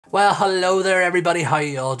Well, hello there everybody, how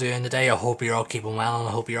you all doing today? I hope you're all keeping well and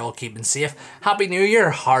I hope you're all keeping safe. Happy New Year,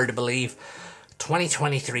 hard to believe.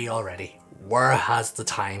 2023 already. Where has the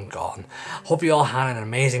time gone? Hope you all had an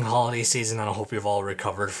amazing holiday season and I hope you've all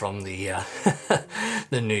recovered from the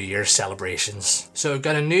the New Year celebrations. So we've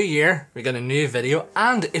got a new year, we've got a new video,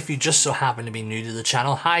 and if you just so happen to be new to the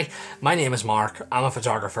channel, hi, my name is Mark. I'm a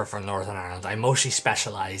photographer from Northern Ireland. I mostly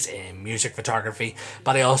specialise in music photography,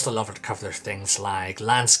 but I also love to cover things like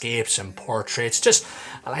landscapes and portraits. Just,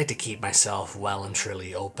 I like to keep myself well and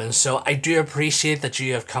truly open. So I do appreciate that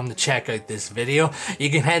you have come to check out this video. You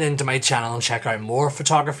can head into my channel and check out more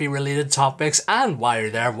photography related topics, and while you're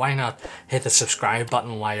there, why not hit the subscribe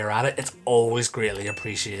button while you're at it? It's always greatly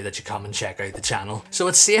appreciated that you come and check out the channel. So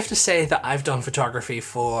it's safe to say that I've done photography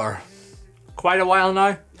for quite a while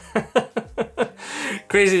now.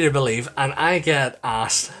 Crazy to believe, and I get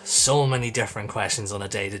asked so many different questions on a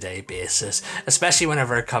day-to-day basis, especially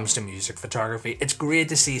whenever it comes to music photography. It's great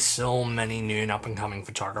to see so many new and up-and-coming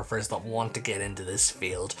photographers that want to get into this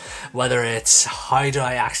field, whether it's how do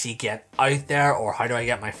I actually get out there or how do I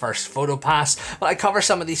get my first photo pass. Well, I cover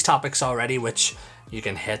some of these topics already, which you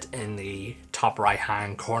can hit in the top right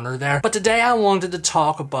hand corner there. But today I wanted to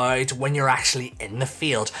talk about when you're actually in the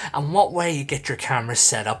field and what way you get your camera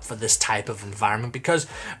set up for this type of environment, because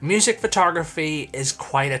music photography is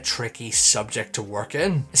quite a tricky subject to work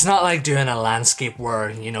in. It's not like doing a landscape where,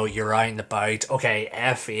 you know, you're out and about, okay,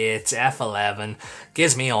 f8, f11,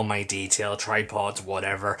 gives me all my detail, tripods,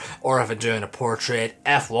 whatever. Or if I'm doing a portrait,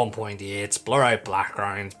 f1.8, blur out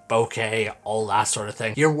background, bokeh, all that sort of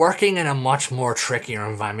thing. You're working in a much more trickier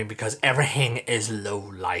environment because everything is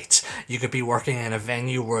low light. You could be working in a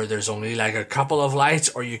venue where there's only like a couple of lights,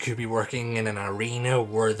 or you could be working in an arena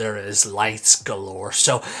where there is lights galore.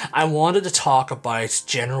 So I wanted to talk about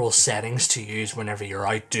general settings to use whenever you're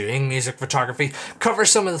out doing music photography, cover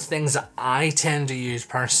some of the things that I tend to use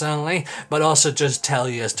personally, but also just tell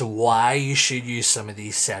you as to why you should use some of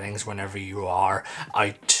these settings whenever you are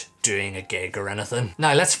out doing a gig or anything.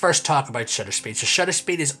 Now let's first talk about shutter speed. So shutter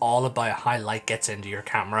speed is all about how light gets into your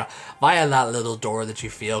camera via that little door that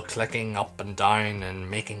you feel clicking up and down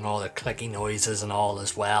and making all the clicky noises and all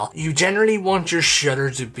as well. You generally want your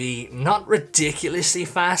shutter to be not ridiculously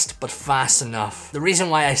fast, but fast enough. The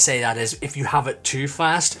reason why I say that is if you have it too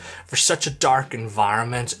fast for such a dark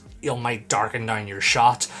environment, you might darken down your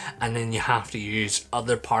shot, and then you have to use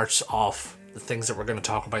other parts of the things that we're going to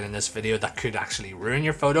talk about in this video that could actually ruin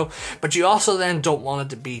your photo. But you also then don't want it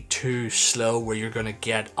to be too slow where you're going to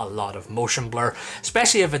get a lot of motion blur,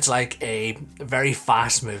 especially if it's like a very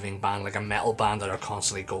fast moving band, like a metal band that are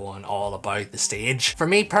constantly going all about the stage. For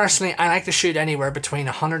me personally, I like to shoot anywhere between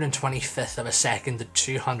 125th of a second to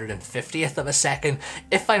 250th of a second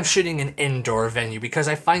if I'm shooting an indoor venue, because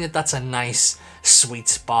I find that that's a nice sweet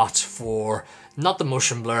spot for not the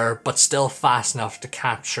motion blur, but still fast enough to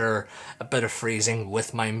capture a bit of freezing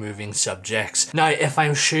with my moving subjects. Now, if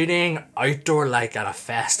I'm shooting outdoor, like at a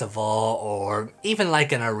festival or even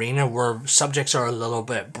like an arena where subjects are a little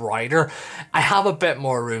bit brighter, I have a bit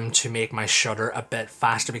more room to make my shutter a bit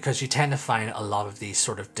faster, because you tend to find a lot of these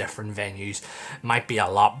sort of different venues might be a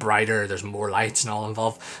lot brighter, there's more lights and all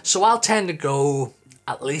involved. So I'll tend to go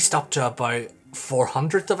at least up to about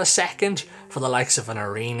 400th of a second for the likes of an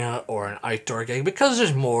arena or an outdoor gig, because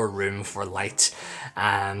there's more room for light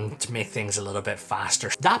and to make things a little bit faster.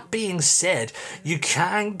 That being said, you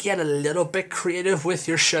can get a little bit creative with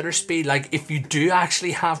your shutter speed. Like if you do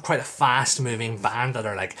actually have quite a fast moving band that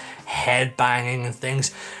are like head banging and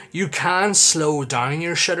things, you can slow down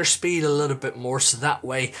your shutter speed a little bit more, so that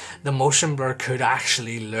way the motion blur could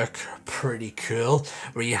actually look pretty cool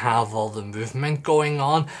where you have all the movement going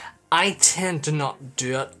on. I tend to not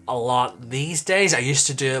do it a lot these days. I used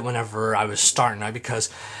to do it whenever I was starting out because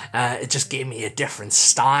it just gave me a different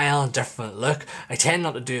style, a different look. I tend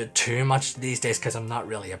not to do it too much these days because I'm not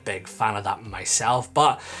really a big fan of that myself.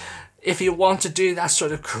 But if you want to do that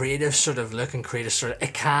sort of creative sort of look and creative sort of,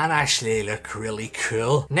 it can actually look really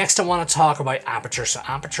cool. Next, I want to talk about aperture. So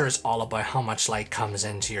aperture is all about how much light comes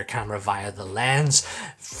into your camera via the lens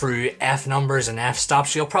through f numbers and f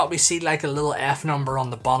stops. You'll probably see like a little f number on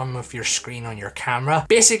the bottom of your screen on your camera.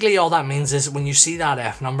 Basically, all that means is when you see that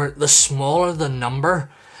f number, the smaller the number,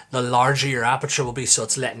 the larger your aperture will be, so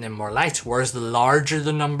it's letting in more light, whereas the larger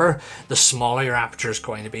the number, the smaller your aperture is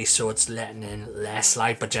going to be, so it's letting in less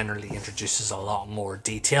light, but generally introduces a lot more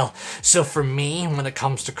detail. So for me, when it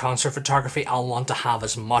comes to concert photography, I'll want to have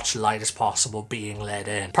as much light as possible being let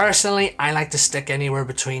in. Personally, I like to stick anywhere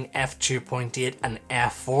between f2.8 and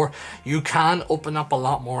f4. You can open up a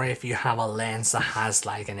lot more if you have a lens that has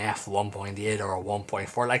like an f1.8 or a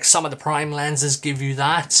 1.4. Like some of the prime lenses give you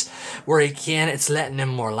that, where again it's letting in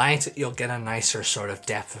more light. You'll get a nicer sort of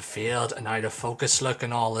depth of field and out of focus look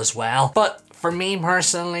and all as well. But for me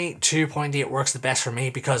personally, 2.8 works the best for me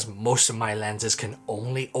because most of my lenses can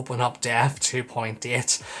only open up to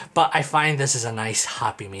f2.8. But I find this is a nice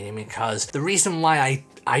happy medium, because the reason why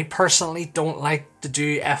I personally don't like to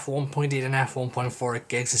do f1.8 and f1.4 at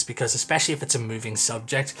gigs is because, especially if it's a moving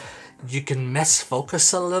subject, you can miss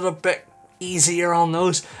focus a little bit easier on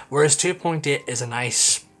those, whereas 2.8 is a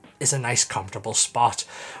nice comfortable spot.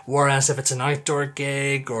 Whereas if it's an outdoor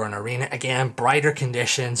gig or an arena, again, brighter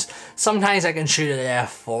conditions, sometimes I can shoot at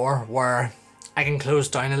f4 where I can close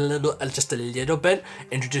down just a little bit,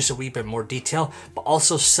 introduce a wee bit more detail. But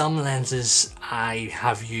also some lenses I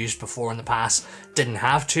have used before in the past didn't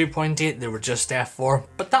have 2.8, they were just f4,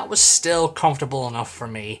 but that was still comfortable enough for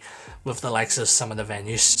me with the likes of some of the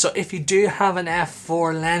venues. So if you do have an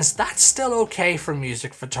f4 lens, that's still okay for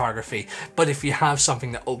music photography. But if you have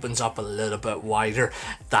something that opens up a little bit wider,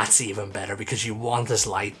 that's even better, because you want this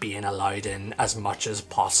light being allowed in as much as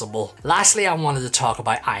possible. Lastly, I wanted to talk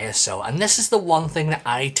about ISO, and this is the one thing that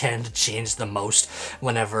I tend to change the most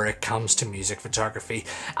whenever it comes to music photography.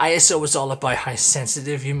 ISO is all about how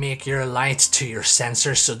sensitive you make your light to your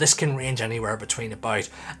sensor, so this can range anywhere between about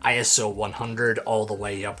ISO 100 all the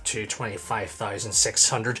way up to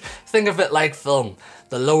 25,600. Think of it like film.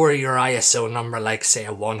 The lower your ISO number, like say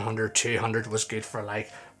a 100, 200 was good for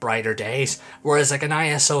like brighter days, whereas like an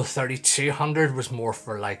ISO 3200 was more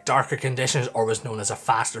for like darker conditions, or was known as a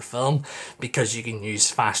faster film because you can use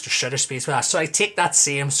faster shutter speeds with that. So I take that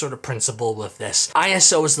same sort of principle with this.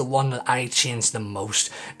 ISO is the one that I change the most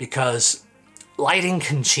because lighting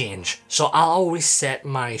can change. So I'll always set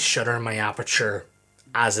my shutter and my aperture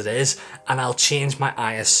as it is, and I'll change my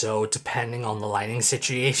ISO depending on the lighting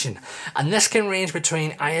situation, and this can range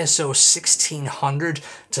between ISO 1600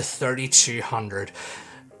 to 3200.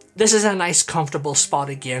 This is a nice comfortable spot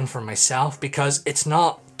again for myself because it's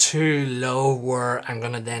not too low where I'm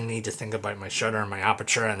gonna then need to think about my shutter and my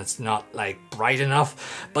aperture, and it's not like bright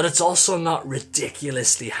enough, but it's also not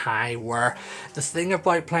ridiculously high, where the thing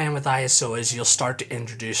about playing with ISO is you'll start to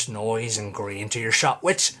introduce noise and grain to your shot,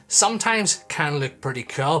 which sometimes can look pretty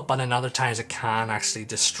cool, but in other times it can actually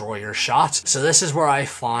destroy your shot. So this is where I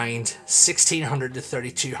find 1600 to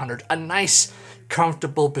 3200 a nice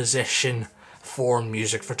comfortable position for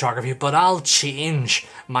music photography. But I'll change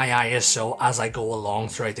my ISO as I go along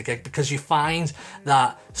throughout the gig, because you find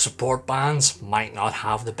that support bands might not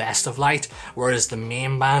have the best of light, whereas the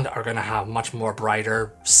main band are going to have much more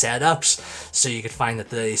brighter setups. So you could find that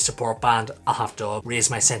the support band, I'll have to raise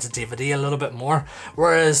my sensitivity a little bit more,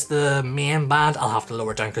 whereas the main band I'll have to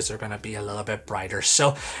lower down because they're going to be a little bit brighter.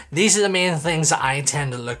 So these are the main things that I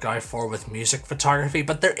tend to look out for with music photography,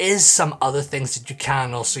 but there is some other things that you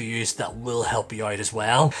can also use that will help you out as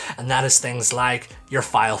well, and that is things like your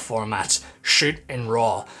file formats. Shoot in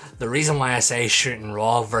RAW. The reason why I say shoot in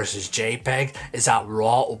RAW versus JPEG is that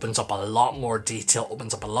RAW opens up a lot more detail,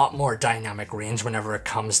 opens up a lot more dynamic range whenever it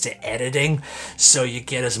comes to editing, so you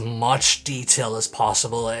get as much detail as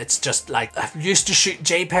possible. It's just like, I used to shoot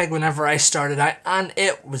JPEG whenever I started out and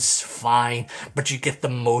it was fine, but you get the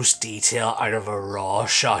most detail out of a RAW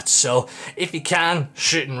shot. So if you can,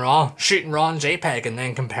 shoot in RAW and JPEG, and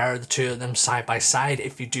then compare the two of them side by side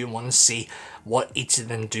if you do want to see what each of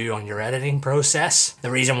them do on your editing process.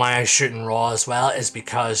 The reason why I shoot in RAW as well is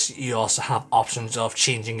because you also have options of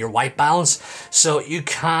changing your white balance. So you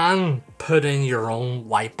can put in your own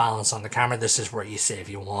white balance on the camera. This is where you say if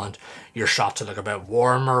you want your shot to look a bit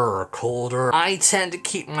warmer or colder. I tend to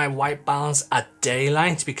keep my white balance at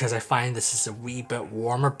daylight because I find this is a wee bit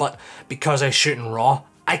warmer, but because I shoot in RAW,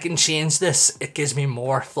 I can change this. It gives me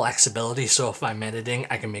more flexibility, so if I'm editing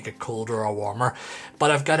I can make it colder or warmer, but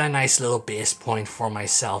I've got a nice little base point for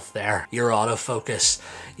myself there. Your autofocus,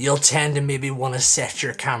 you'll tend to maybe want to set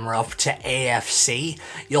your camera up to AFC.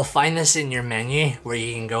 You'll find this in your menu where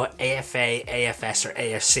you can go AFA, AFS or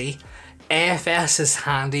AFC. AFS is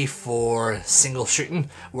handy for single shooting,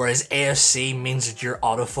 whereas AFC means that your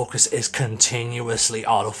autofocus is continuously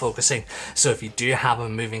autofocusing. So if you do have a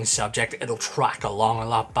moving subject, it'll track along a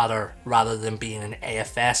lot better rather than being an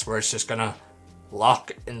AFS where it's just gonna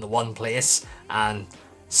lock in the one place and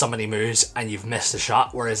somebody moves and you've missed a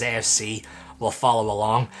shot, whereas AFC will follow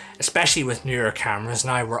along, especially with newer cameras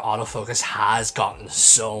now where autofocus has gotten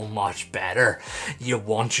so much better. You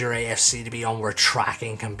want your AFC to be on where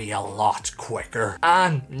tracking can be a lot quicker,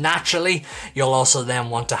 and naturally you'll also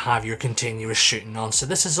then want to have your continuous shooting on. So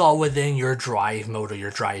this is all within your drive mode or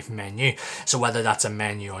your drive menu. So whether that's a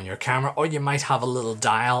menu on your camera, or you might have a little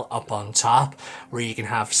dial up on top where you can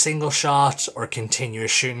have single shots or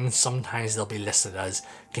continuous shooting. Sometimes they'll be listed as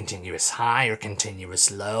continuous high or continuous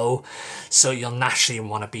low, so you'll naturally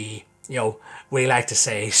want to be, you know, we like to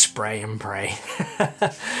say spray and pray.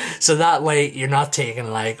 So that way you're not taking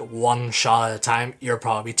like one shot at a time, you're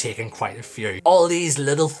probably taking quite a few. All these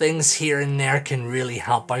little things here and there can really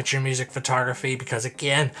help out your music photography, because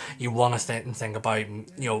again, you want to think about, you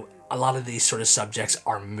know, a lot of these sort of subjects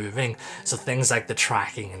are moving, so things like the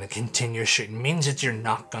tracking and the continuous shooting means that you're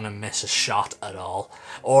not going to miss a shot at all,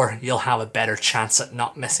 or you'll have a better chance at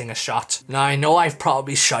not missing a shot. Now I know I've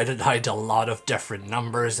probably shouted out a lot of different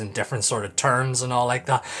numbers and different sort of terms and all like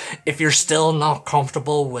that. If you're still not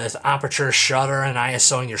comfortable with aperture, shutter and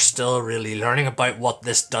ISO, and you're still really learning about what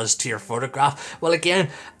this does to your photograph, well again,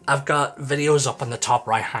 I've got videos up in the top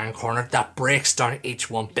right hand corner that breaks down each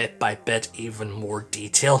one bit by bit, even more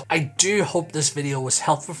detailed. I do hope this video was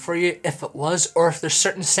helpful for you. If it was, or if there's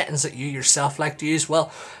certain settings that you yourself like to use,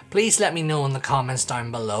 well, please let me know in the comments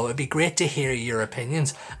down below. It'd be great to hear your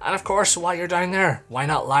opinions. And of course, while you're down there, why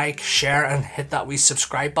not like, share and hit that wee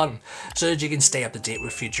subscribe button so that you can stay up to date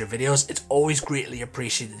with future videos. It's always greatly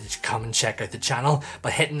appreciated that you come and check out the channel. By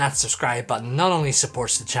hitting that subscribe button not only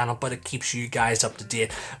supports the channel, but it keeps you guys up to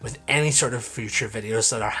date with any sort of future videos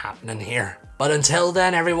that are happening here. But until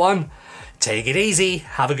then everyone, take it easy,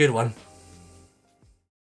 have a good one.